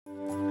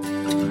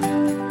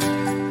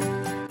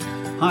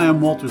Hi,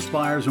 I'm Walter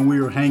Spires, and we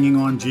are hanging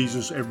on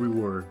Jesus every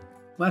word.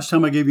 Last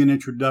time I gave you an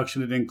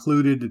introduction, it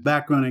included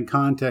background and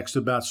context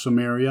about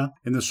Samaria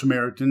and the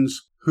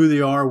Samaritans, who they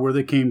are, where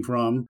they came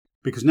from,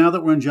 because now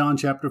that we're in John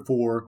chapter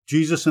 4,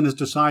 Jesus and his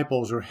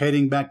disciples are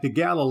heading back to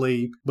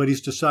Galilee, but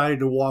he's decided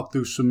to walk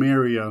through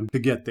Samaria to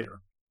get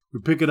there. We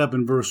pick it up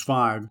in verse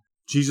 5.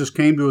 Jesus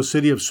came to a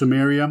city of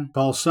Samaria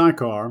called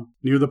Sychar,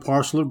 near the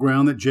parcel of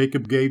ground that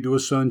Jacob gave to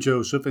his son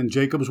Joseph, and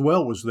Jacob's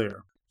well was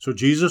there. So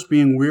Jesus,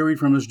 being wearied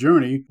from his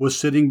journey, was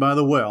sitting by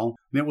the well,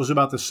 and it was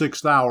about the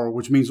 6th hour,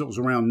 which means it was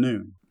around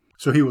noon.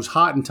 So he was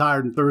hot and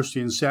tired and thirsty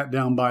and sat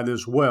down by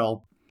this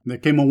well. And there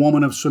came a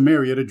woman of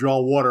Samaria to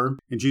draw water,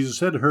 and Jesus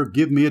said to her,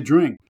 "Give me a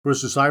drink." For his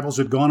disciples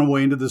had gone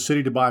away into the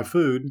city to buy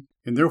food,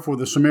 and therefore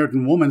the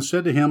Samaritan woman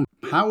said to him,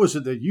 "How is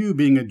it that you,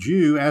 being a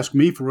Jew, ask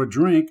me for a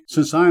drink,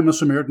 since I am a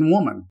Samaritan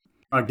woman?"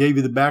 I gave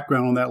you the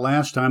background on that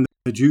last time.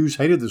 The Jews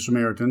hated the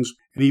Samaritans,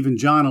 and even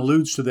John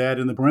alludes to that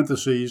in the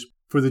parentheses,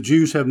 for the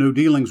Jews have no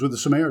dealings with the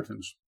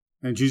Samaritans.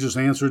 And Jesus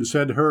answered and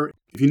said to her,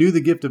 "If you knew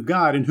the gift of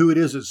God and who it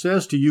is that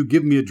says to you,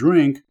 'Give me a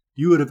drink,'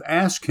 you would have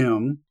asked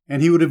him,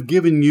 and he would have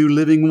given you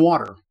living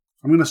water."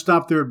 I'm going to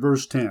stop there at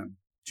verse 10.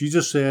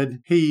 Jesus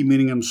said he,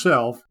 meaning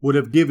himself, would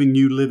have given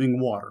you living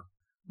water.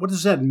 What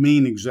does that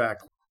mean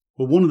exactly?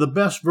 Well, one of the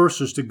best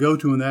verses to go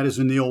to in that is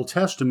in the Old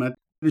Testament.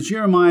 In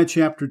Jeremiah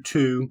chapter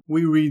 2,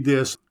 we read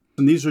this,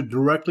 and these are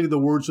directly the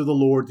words of the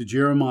Lord to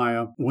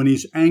Jeremiah when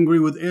he's angry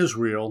with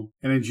Israel.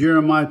 And in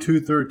Jeremiah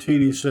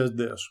 2:13, he says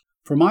this,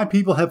 "For my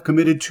people have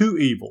committed two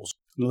evils."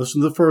 Now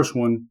listen to the first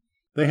one.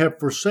 "They have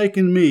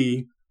forsaken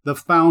me, the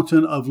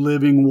fountain of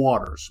living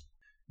waters."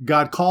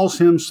 God calls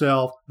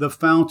himself the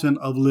fountain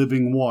of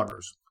living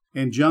waters.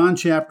 In John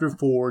chapter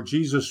 4,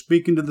 Jesus,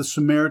 speaking to the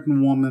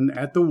Samaritan woman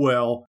at the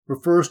well,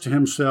 refers to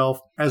himself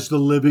as the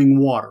living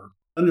water.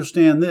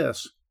 Understand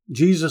this.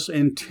 Jesus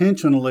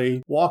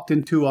intentionally walked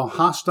into a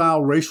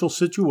hostile racial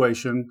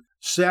situation,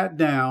 sat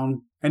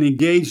down, and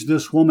engaged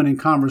this woman in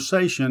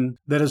conversation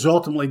that is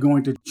ultimately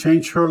going to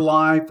change her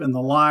life and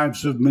the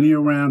lives of many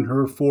around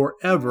her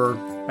forever,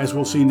 as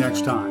we'll see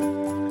next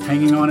time.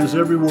 Hanging on his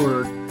every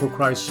word for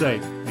Christ's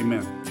sake.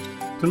 Amen.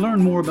 To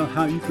learn more about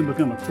how you can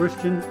become a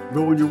Christian,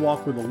 grow in your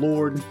walk with the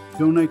Lord,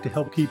 donate to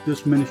help keep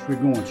this ministry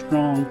going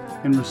strong,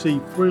 and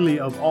receive freely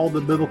of all the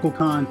biblical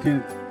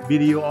content,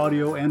 video,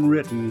 audio, and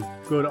written,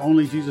 go to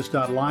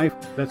onlyjesus.life.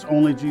 That's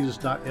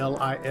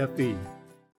onlyjesus.life.